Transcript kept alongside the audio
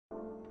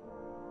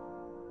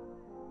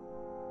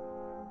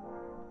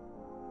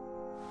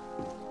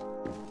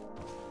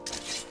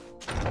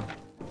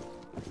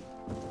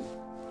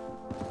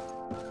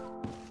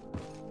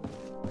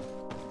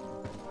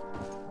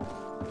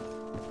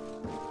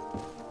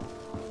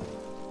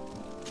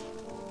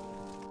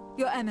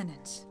Your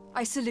Eminence,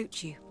 I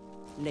salute you.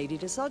 Lady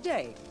de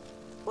Sardet,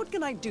 what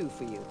can I do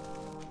for you?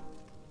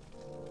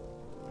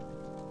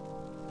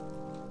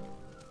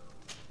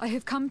 I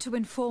have come to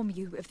inform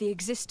you of the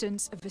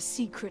existence of a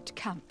secret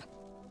camp,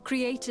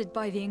 created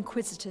by the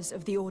Inquisitors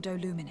of the Ordo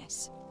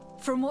Luminus.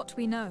 From what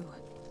we know,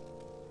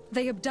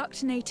 they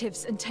abduct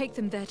natives and take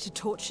them there to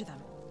torture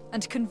them,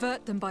 and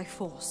convert them by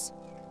force.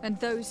 And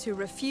those who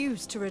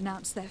refuse to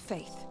renounce their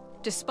faith,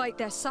 despite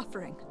their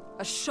suffering,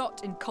 are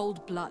shot in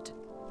cold blood.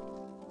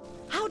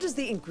 How does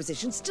the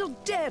Inquisition still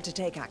dare to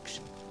take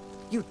action?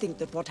 You'd think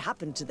that what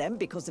happened to them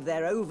because of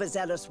their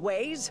overzealous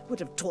ways would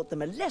have taught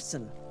them a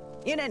lesson.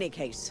 In any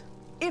case,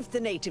 if the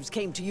natives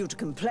came to you to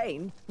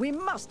complain, we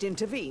must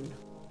intervene.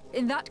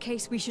 In that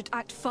case, we should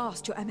act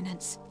fast, Your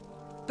Eminence.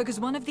 Because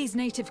one of these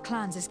native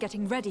clans is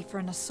getting ready for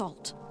an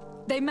assault.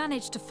 They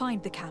managed to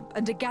find the camp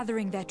and are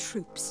gathering their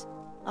troops.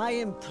 I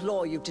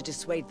implore you to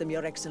dissuade them,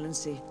 Your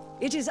Excellency.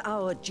 It is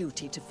our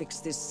duty to fix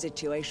this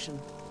situation.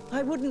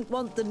 I wouldn't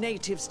want the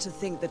natives to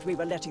think that we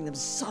were letting them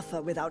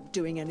suffer without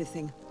doing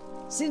anything.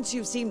 Since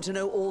you seem to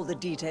know all the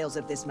details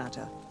of this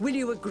matter, will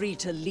you agree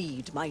to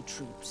lead my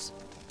troops?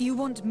 You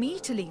want me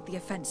to lead the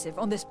offensive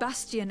on this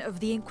bastion of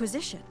the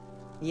Inquisition?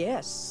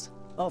 Yes.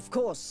 Of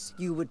course,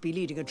 you would be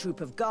leading a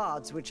troop of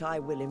guards, which I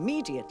will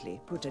immediately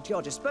put at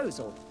your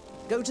disposal.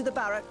 Go to the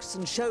barracks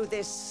and show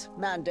this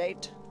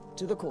mandate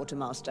to the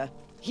quartermaster.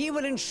 He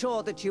will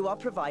ensure that you are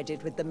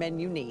provided with the men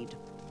you need.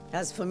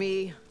 As for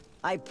me,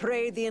 I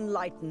pray the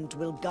Enlightened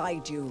will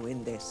guide you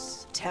in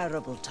this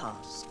terrible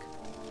task.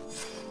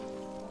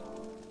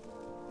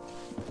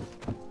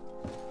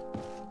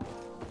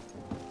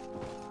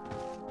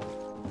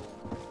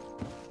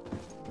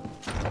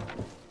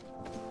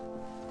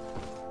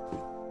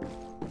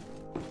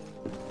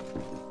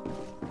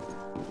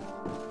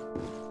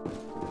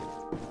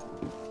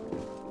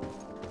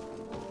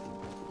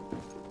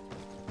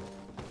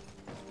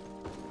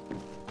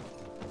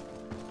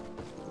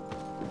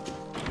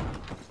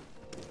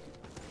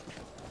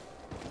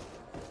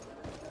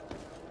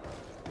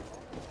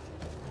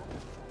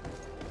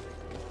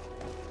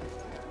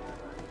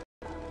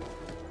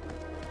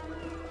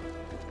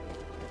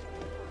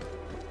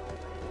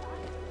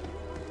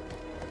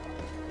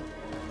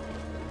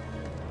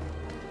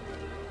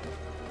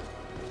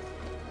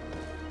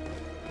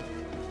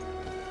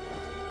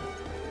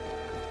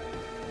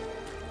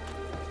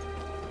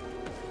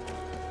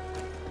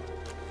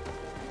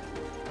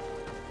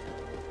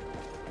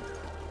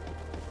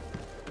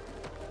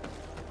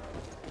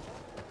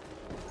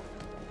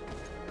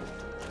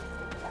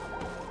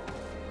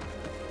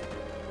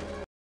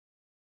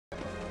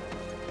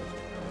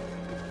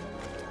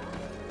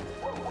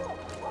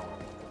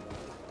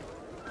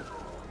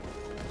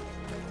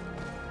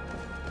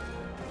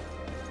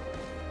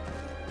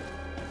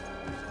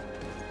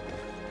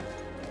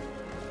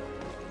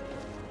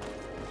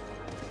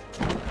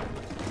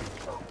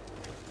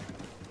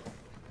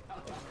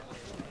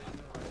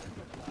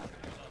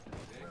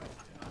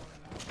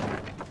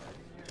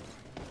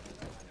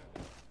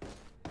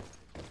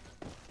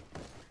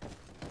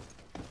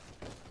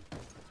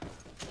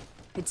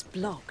 It's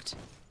blocked.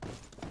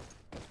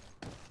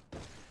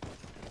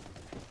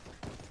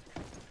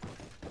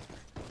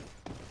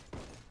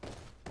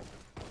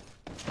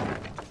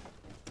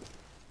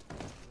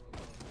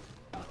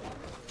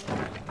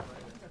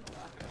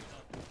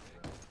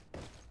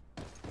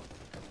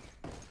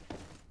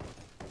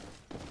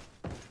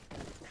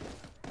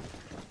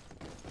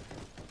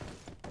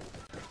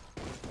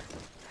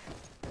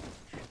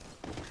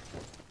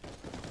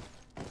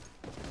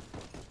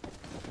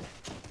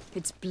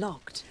 It's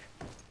blocked.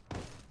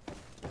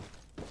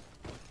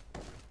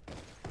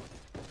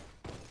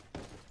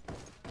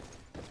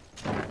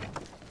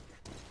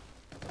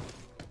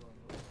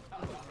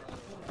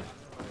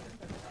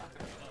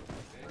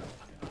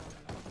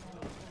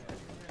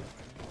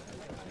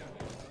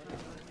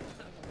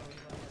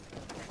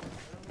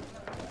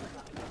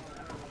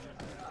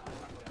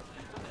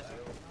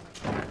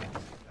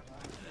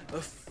 A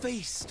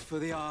feast for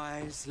the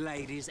eyes,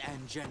 ladies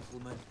and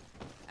gentlemen.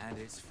 And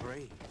it's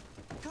free.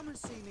 Come and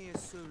see me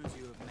as soon as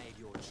you have made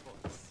your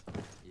choice.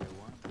 You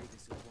won't be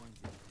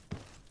disappointed.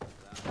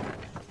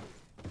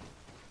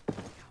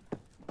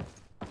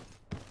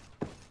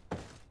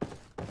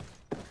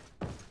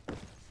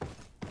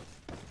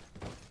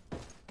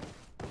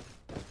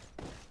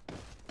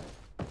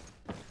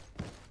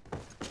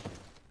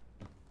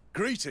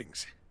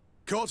 Greetings.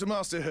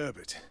 Quartermaster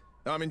Herbert.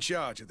 I'm in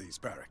charge of these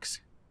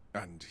barracks.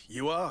 And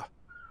you are?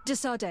 De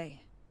Sardet,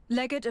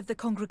 Legate of the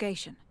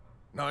Congregation.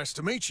 Nice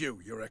to meet you,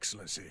 Your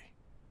Excellency.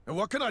 And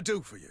what can I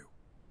do for you?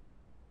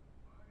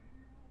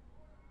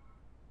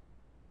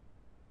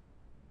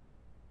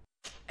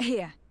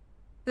 Here.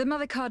 The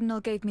Mother Cardinal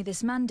gave me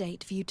this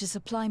mandate for you to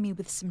supply me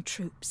with some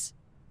troops.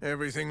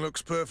 Everything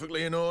looks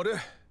perfectly in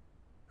order.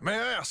 May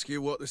I ask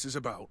you what this is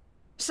about?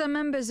 Some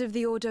members of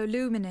the Ordo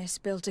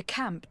Luminus built a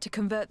camp to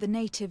convert the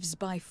natives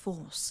by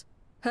force.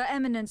 Her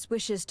Eminence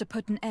wishes to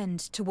put an end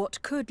to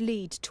what could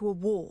lead to a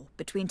war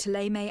between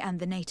Thélème and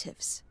the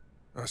natives.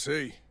 I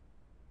see.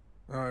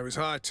 It was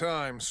high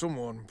time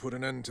someone put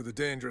an end to the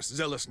dangerous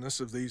zealousness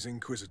of these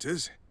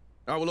Inquisitors.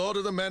 I will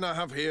order the men I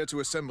have here to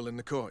assemble in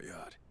the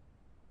courtyard.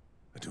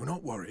 Do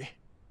not worry.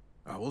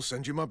 I will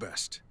send you my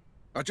best.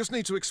 I just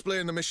need to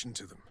explain the mission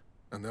to them,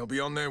 and they'll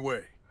be on their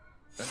way.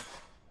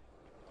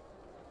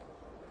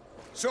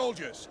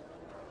 Soldiers,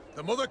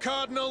 the Mother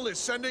Cardinal is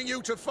sending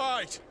you to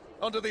fight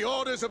under the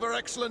orders of Her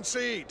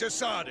Excellency de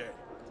Sardet.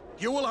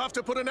 You will have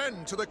to put an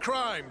end to the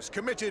crimes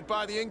committed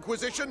by the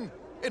Inquisition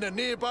in a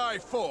nearby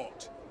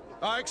fort.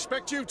 I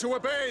expect you to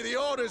obey the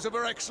orders of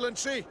Her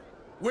Excellency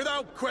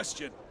without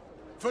question.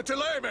 For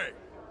Teleme,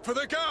 for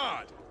the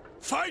Guard,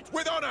 fight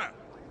with honor!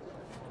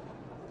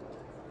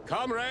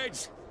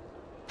 Comrades,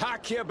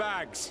 pack your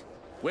bags.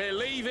 We're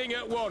leaving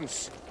at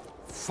once.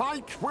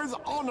 Fight with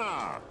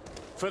honor!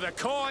 For the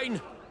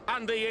coin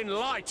and the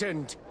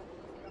enlightened.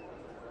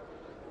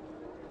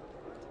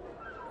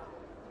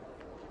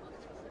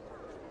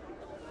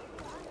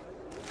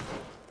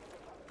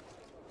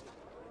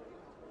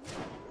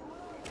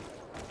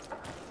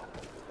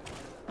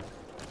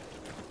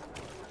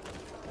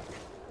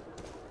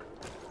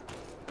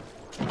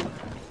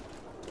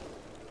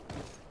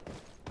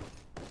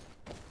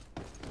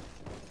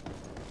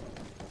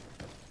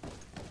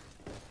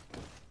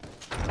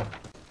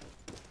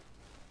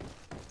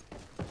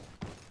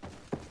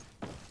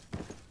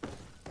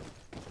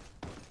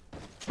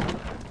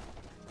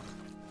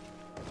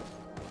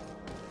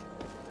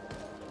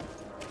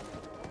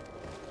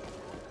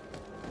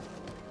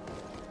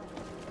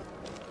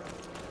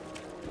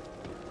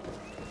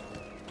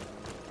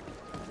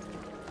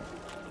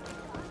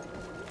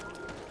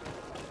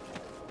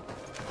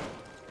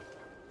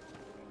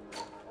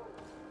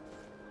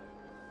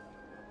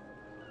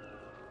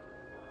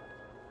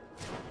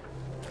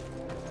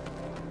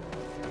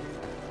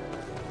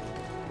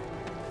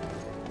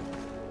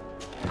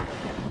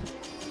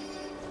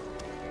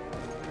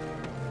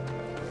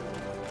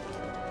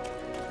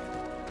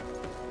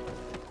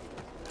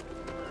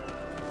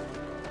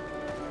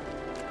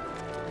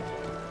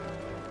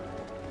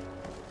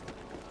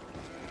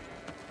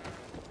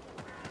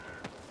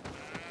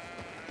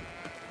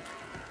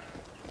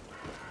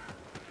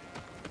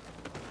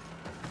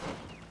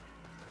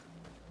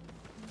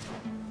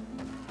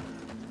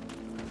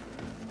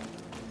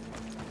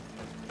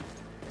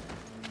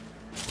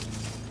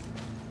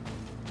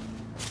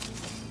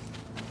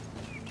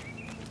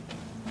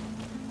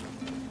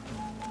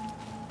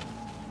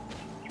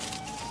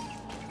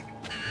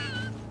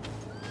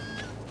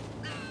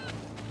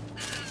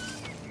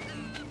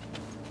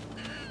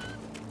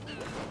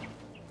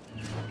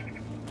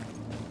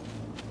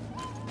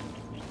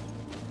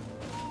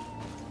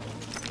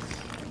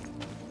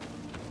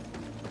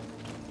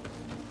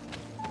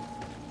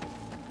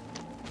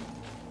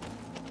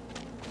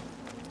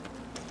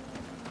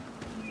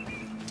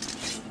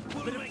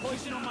 Bit of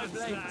poison on my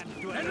blade.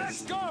 And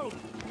let's go!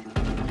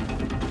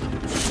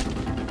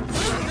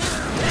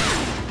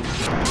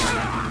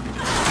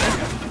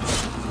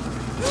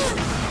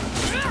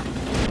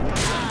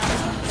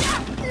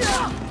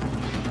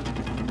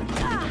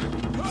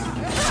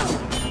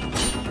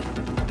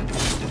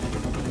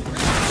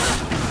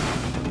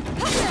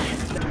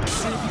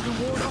 See if you can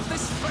ward off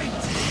this fate!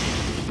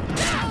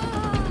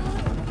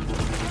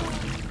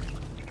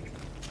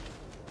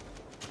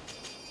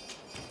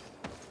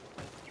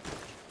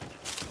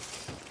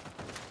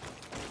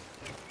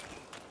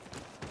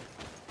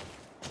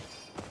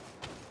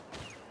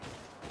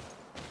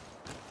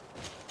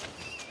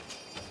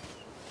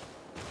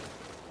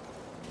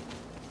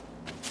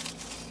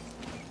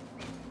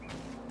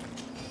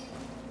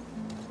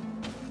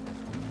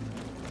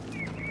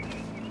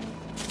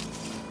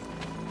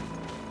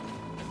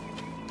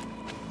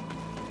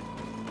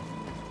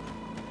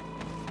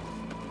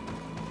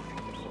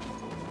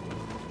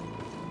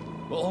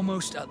 We're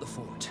almost at the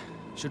fort.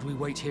 Should we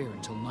wait here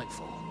until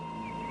nightfall?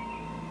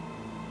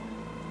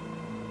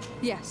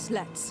 Yes,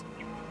 let's.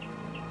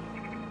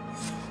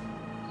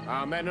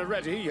 Our men are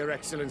ready, Your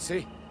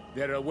Excellency.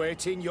 They're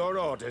awaiting your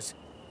orders.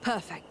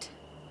 Perfect.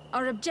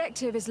 Our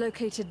objective is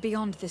located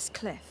beyond this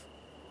cliff.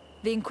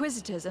 The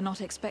Inquisitors are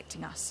not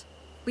expecting us.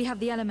 We have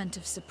the element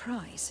of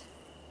surprise.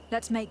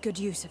 Let's make good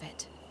use of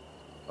it.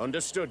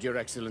 Understood, Your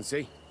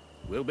Excellency.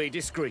 We'll be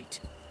discreet.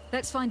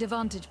 Let's find a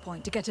vantage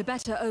point to get a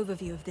better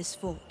overview of this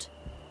fort.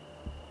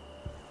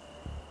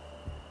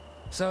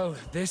 So,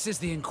 this is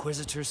the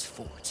Inquisitor's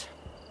fort.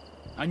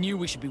 I knew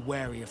we should be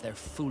wary of their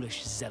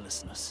foolish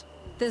zealousness.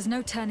 There's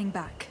no turning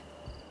back.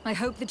 I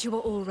hope that you are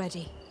all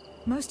ready.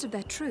 Most of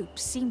their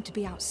troops seem to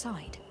be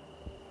outside,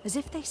 as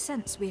if they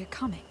sense we are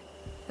coming.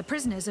 The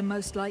prisoners are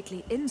most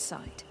likely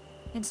inside,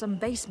 in some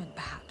basement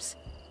perhaps.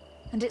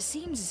 And it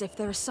seems as if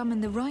there are some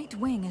in the right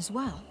wing as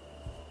well.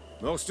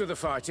 Most of the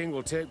fighting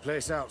will take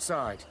place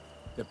outside.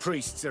 The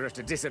priests are at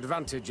a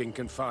disadvantage in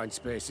confined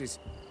spaces.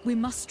 We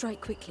must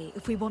strike quickly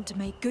if we want to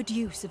make good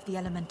use of the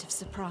element of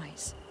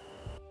surprise.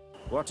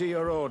 What are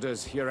your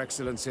orders, Your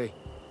Excellency?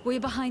 We're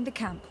behind the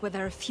camp where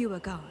there are fewer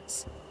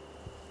guards.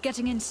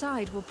 Getting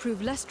inside will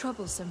prove less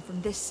troublesome from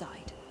this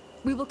side.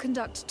 We will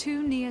conduct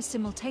 2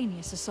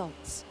 near-simultaneous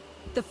assaults.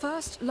 The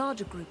first,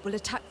 larger group will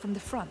attack from the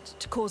front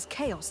to cause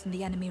chaos in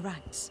the enemy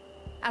ranks.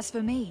 As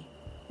for me,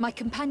 my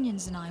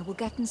companions and I will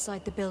get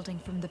inside the building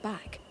from the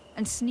back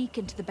and sneak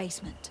into the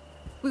basement.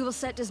 We will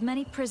set as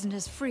many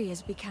prisoners free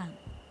as we can,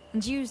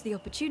 and use the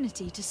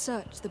opportunity to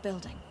search the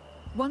building.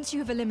 Once you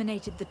have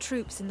eliminated the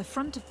troops in the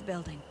front of the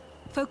building,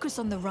 focus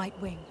on the right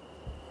wing.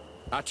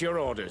 At your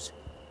orders.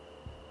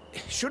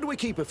 Should we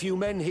keep a few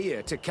men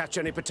here to catch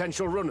any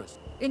potential runners?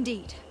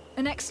 Indeed.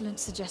 An excellent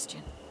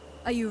suggestion.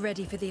 Are you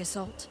ready for the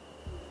assault?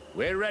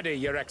 We're ready,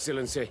 Your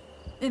Excellency.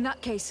 In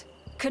that case,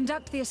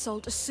 conduct the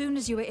assault as soon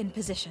as you are in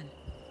position.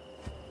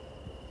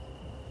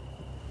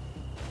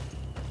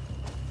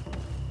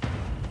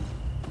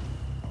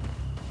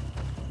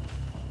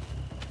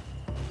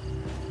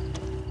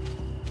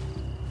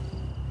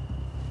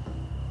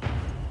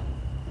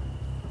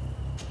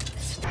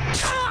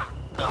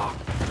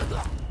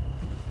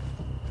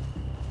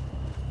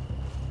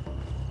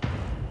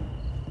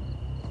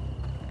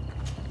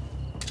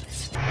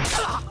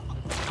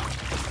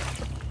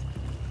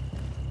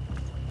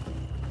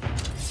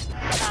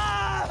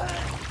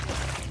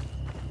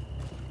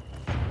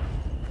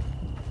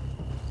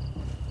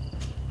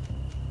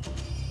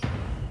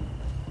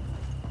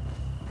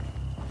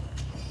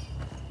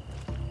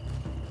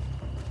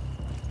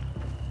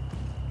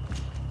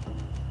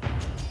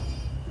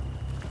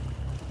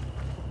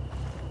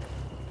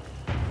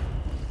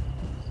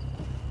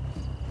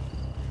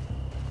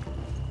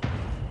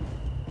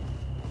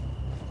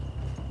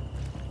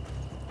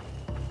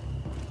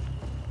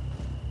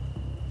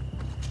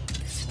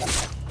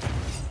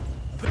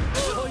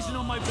 Poison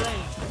on my blade.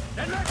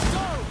 Then let's go!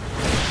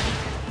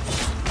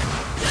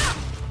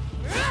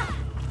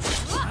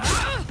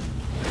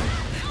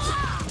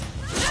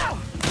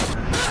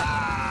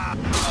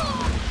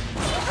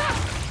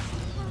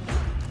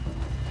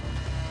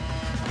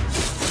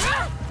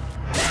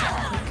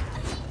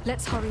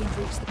 Let's hurry and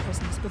reach the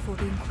prisoners before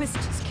the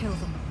Inquisitors kill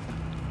them.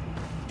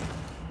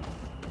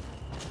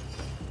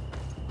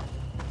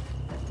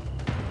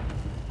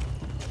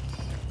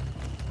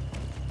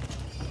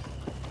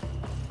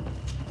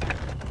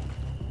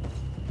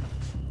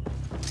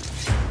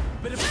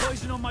 Bit of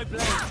poison on my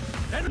blade.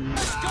 Then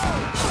let's go!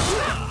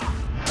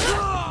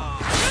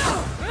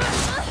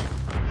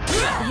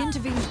 They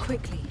intervened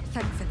quickly,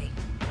 thankfully.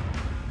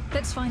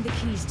 Let's find the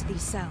keys to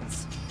these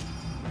cells.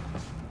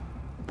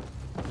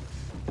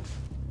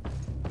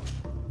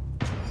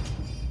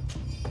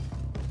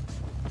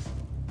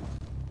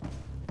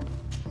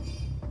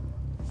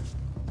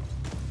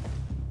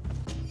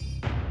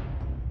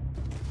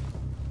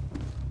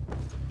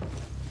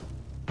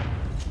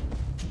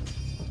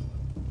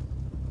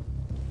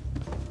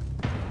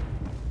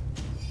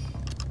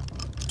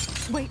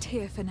 Wait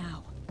here for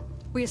now.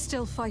 We are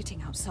still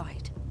fighting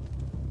outside.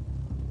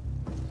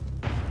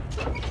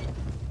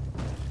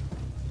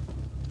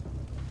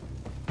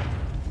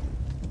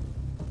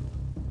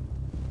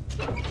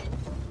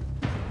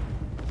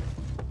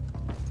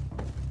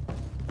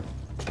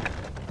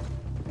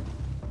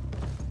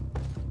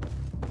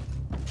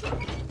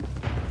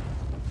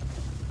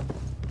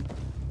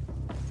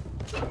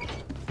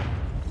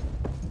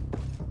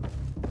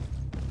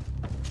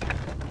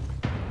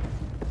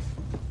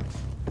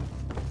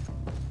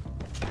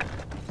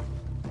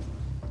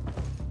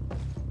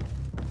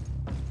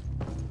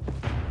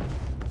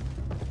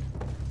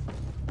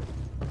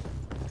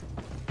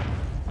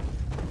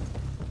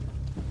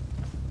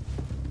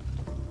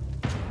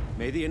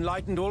 May the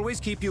Enlightened always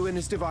keep you in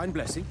his divine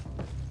blessing.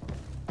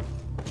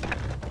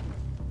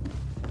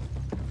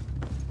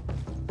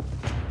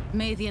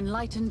 May the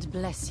Enlightened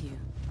bless you.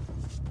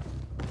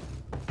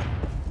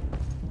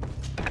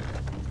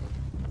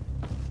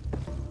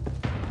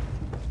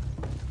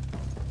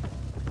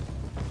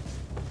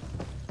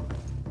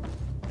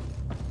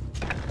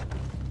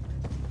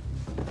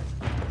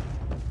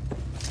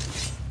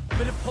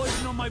 Bit of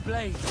poison on my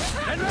blade.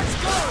 Then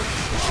let's go!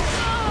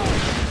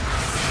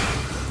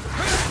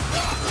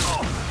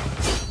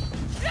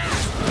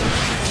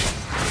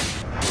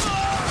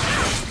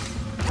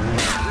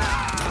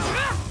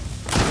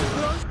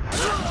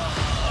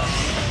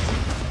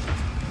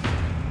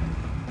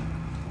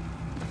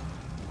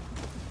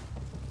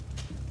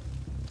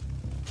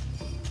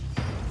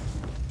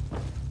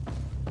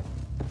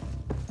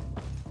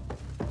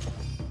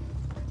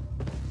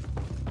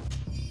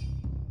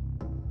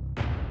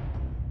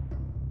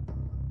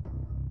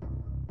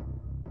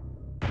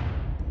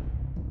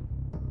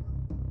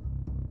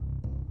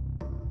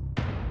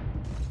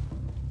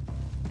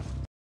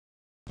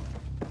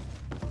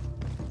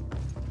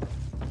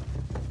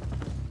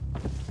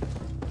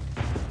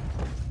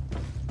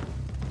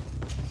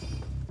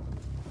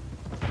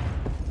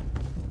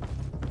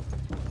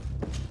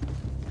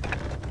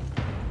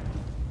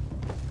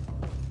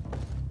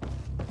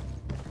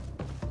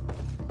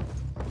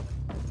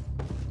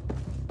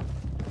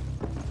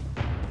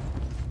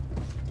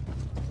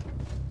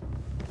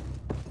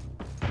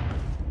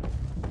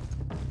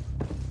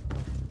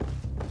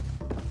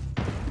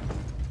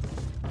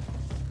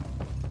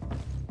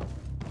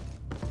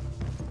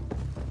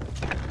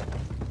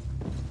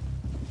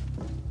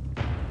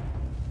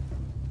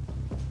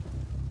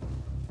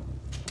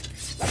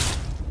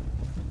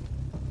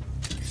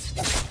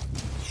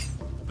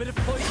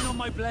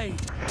 my blade.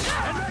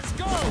 And let's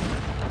go!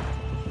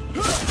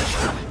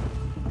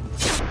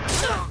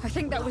 I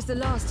think that was the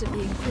last of the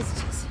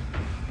Inquisitors.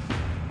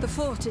 The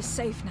fort is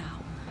safe now.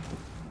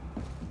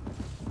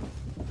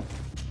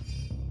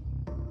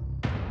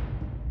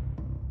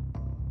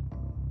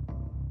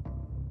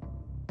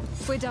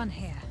 We're done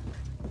here.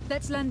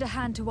 Let's lend a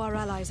hand to our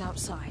allies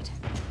outside,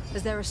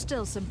 as there are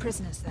still some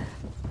prisoners there.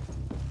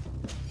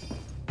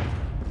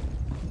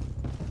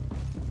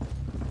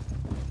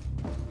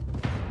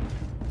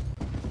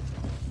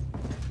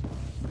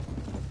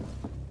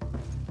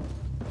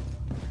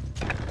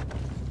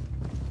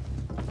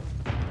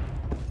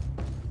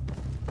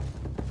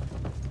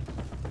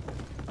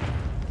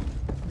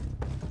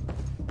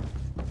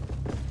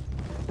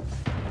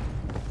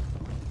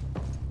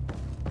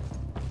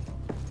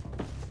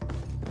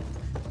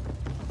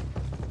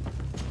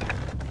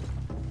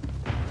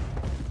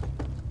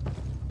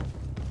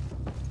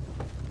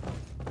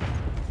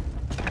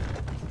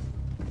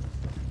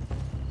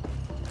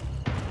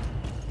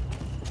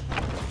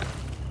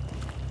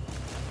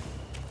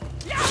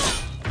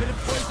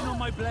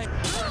 Blade.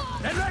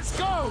 Then let's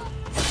go!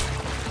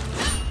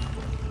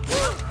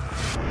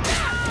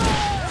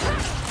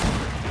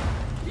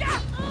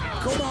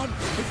 Come on,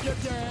 if you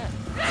dare!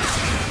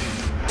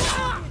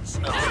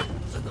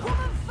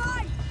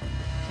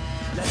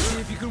 Let's see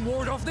if you can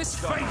ward off this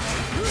fate!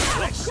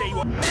 Let's see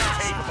what you're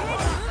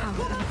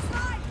capable of!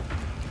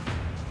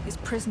 His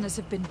prisoners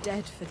have been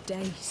dead for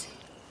days.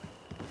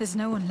 There's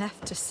no one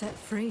left to set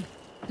free.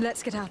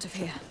 Let's get out of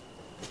here.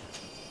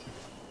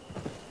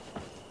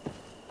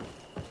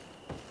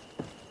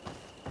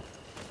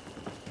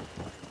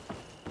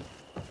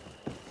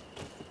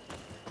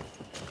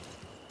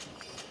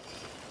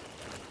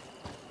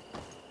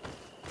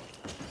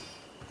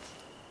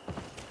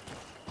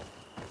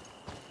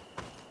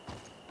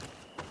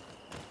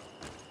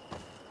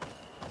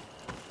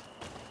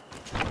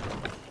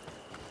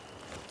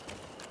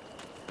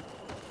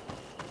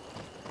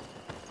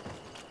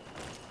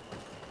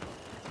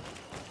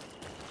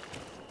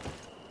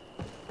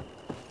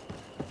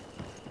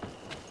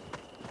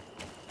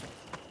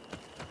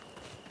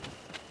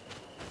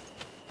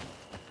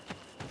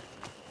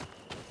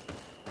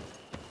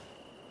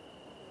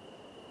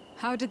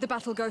 How did the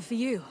battle go for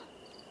you?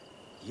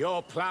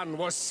 Your plan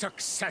was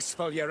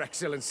successful, Your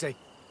Excellency.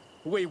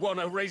 We won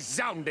a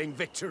resounding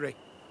victory.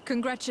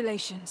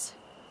 Congratulations.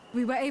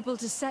 We were able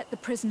to set the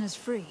prisoners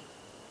free.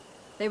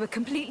 They were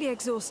completely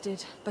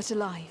exhausted, but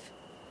alive.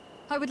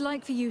 I would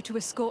like for you to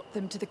escort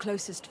them to the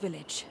closest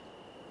village.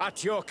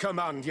 At your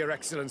command, Your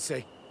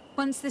Excellency.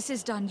 Once this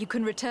is done, you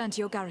can return to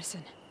your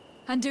garrison.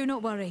 And do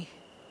not worry.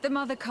 The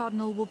Mother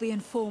Cardinal will be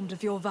informed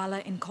of your valor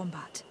in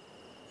combat.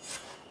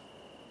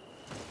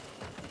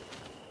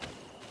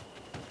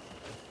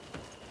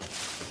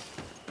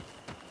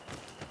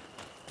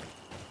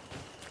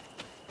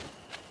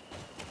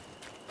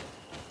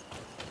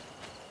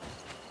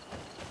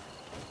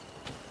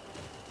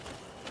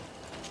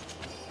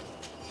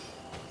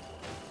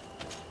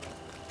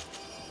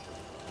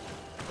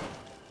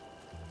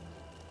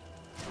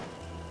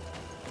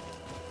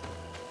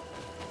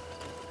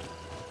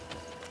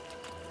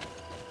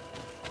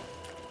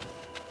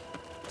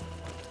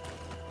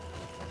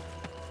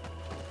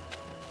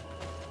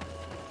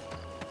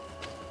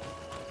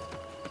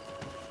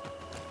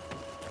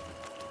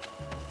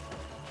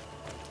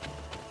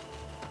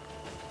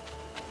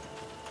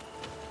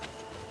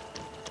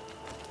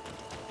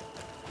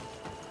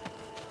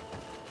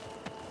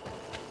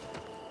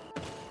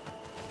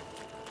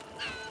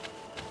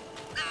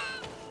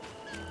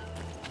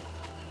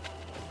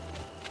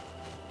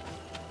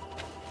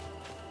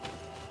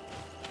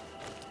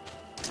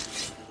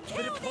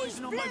 Bit of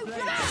poison on my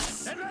blade.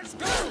 Then let's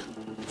go!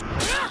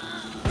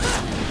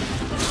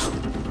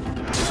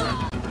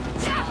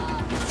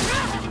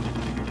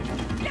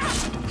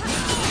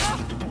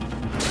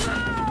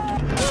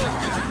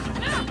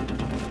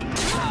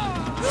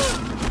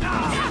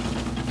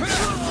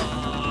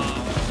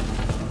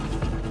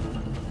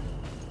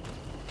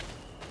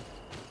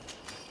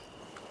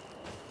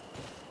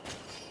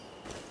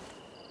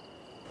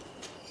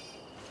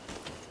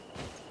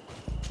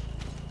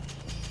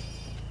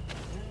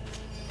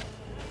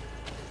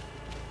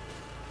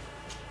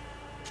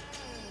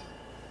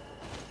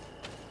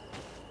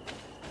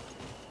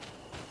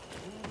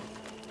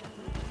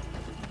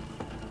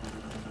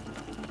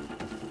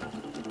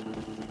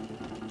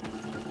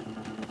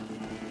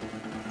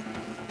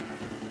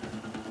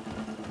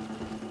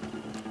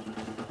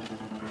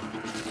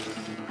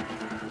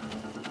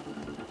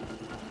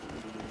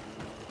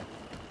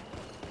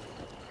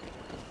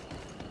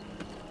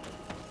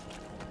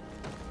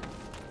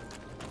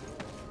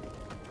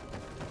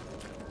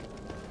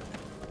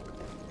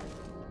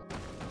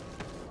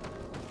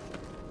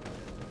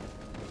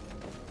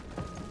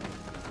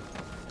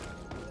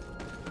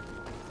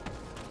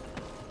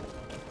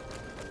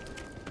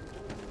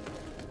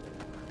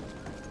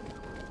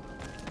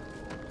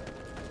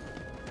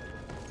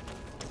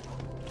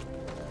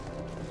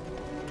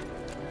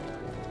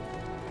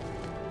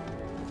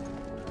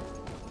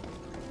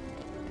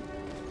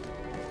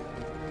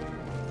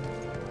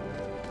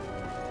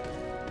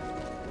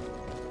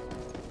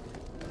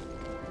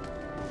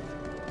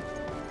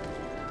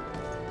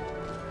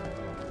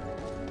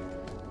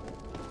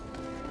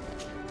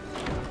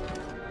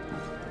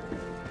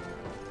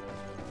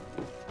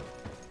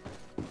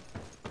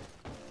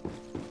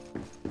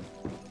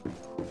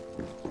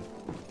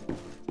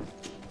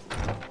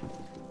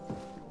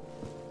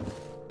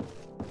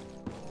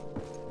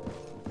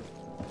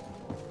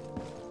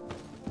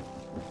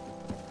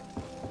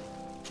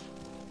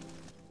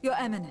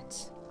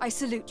 Eminence, I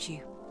salute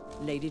you.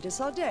 Lady de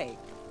Sardet,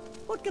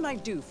 what can I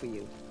do for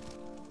you?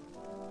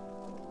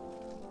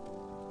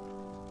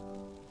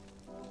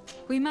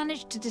 We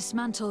managed to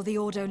dismantle the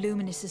Ordo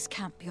Luminus's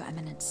camp, Your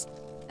Eminence.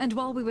 And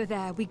while we were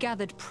there, we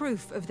gathered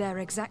proof of their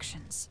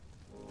exactions.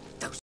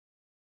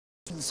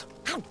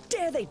 How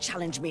dare they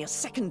challenge me a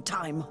second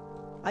time?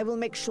 I will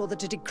make sure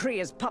that a decree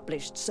is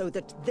published so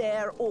that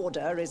their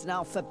order is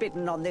now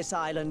forbidden on this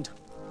island.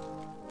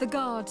 The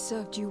guard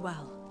served you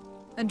well,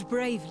 and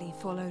bravely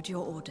followed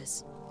your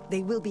orders.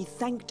 They will be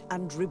thanked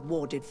and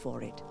rewarded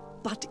for it.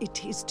 But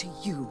it is to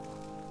you,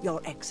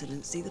 Your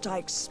Excellency, that I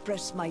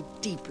express my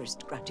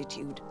deepest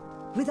gratitude.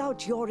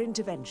 Without your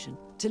intervention,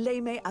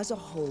 Thélème as a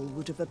whole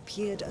would have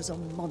appeared as a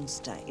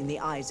monster in the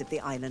eyes of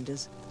the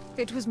islanders.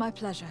 It was my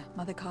pleasure,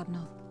 Mother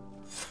Cardinal.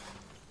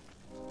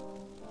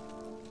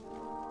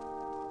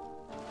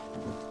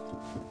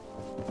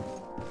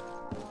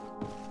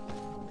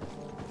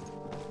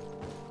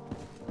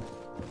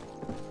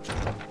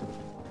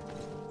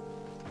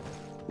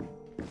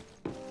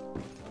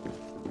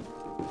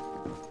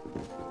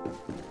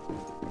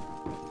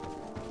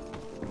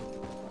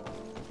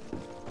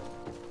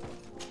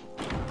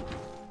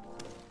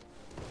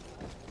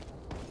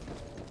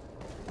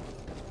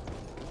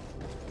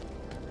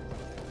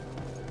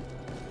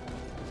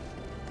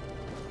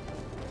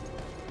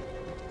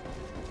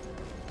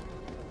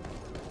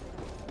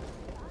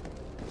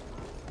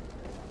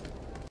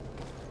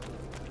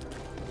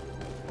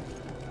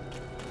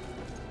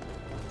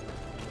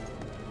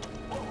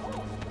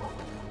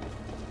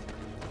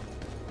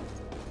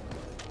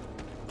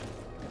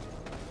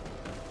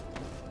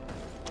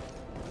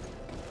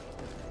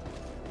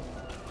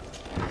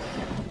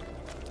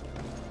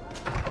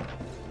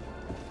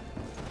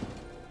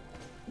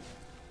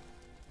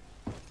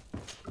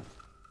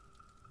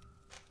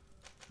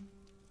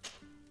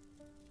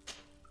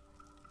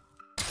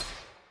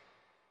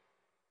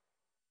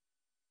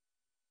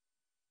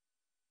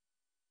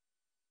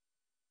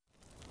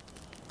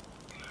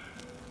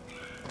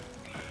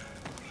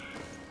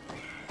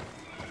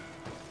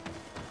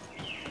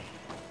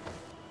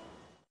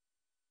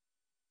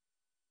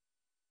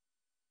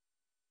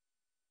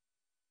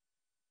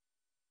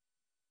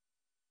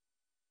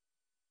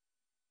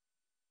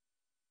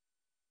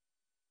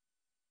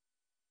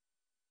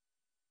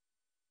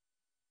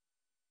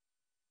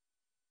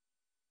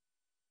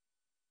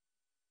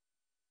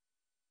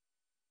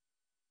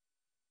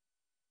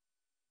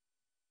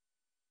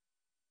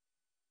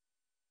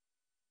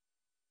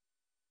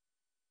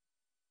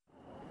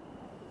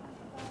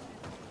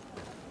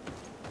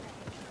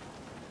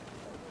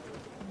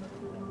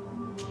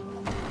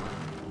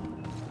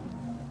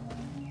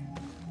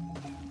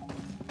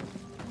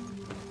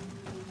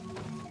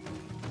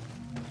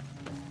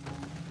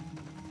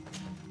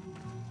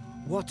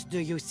 What do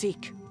you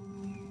seek?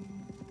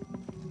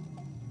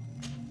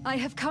 I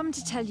have come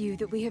to tell you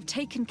that we have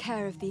taken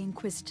care of the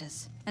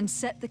Inquisitors and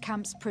set the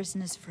camp's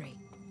prisoners free.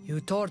 You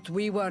thought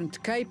we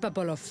weren't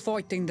capable of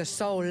fighting the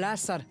Soul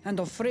Lasser and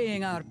of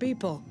freeing our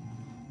people?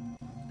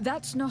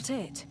 That's not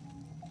it.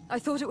 I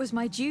thought it was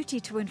my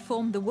duty to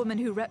inform the woman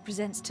who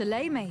represents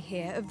Thélème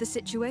here of the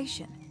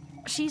situation.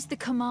 She's the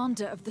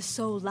commander of the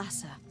Soul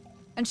Lasser,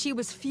 and she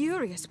was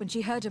furious when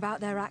she heard about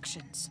their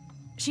actions.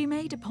 She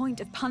made a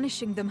point of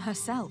punishing them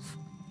herself,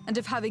 and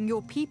of having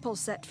your people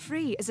set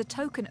free as a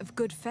token of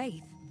good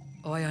faith.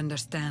 I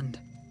understand.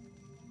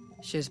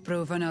 She's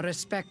proven a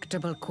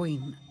respectable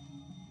queen.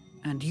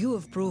 And you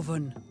have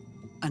proven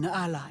an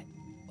ally.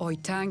 I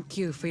thank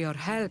you for your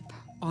help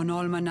on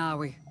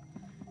Almanawi.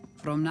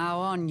 From now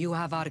on, you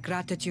have our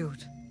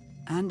gratitude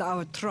and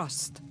our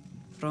trust.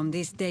 From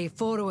this day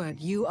forward,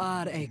 you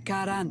are a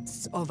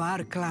garant of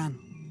our clan.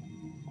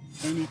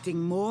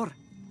 Anything more?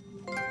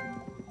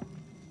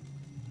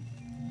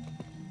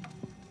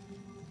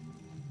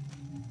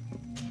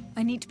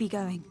 I need to be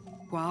going.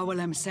 Wa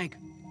seg.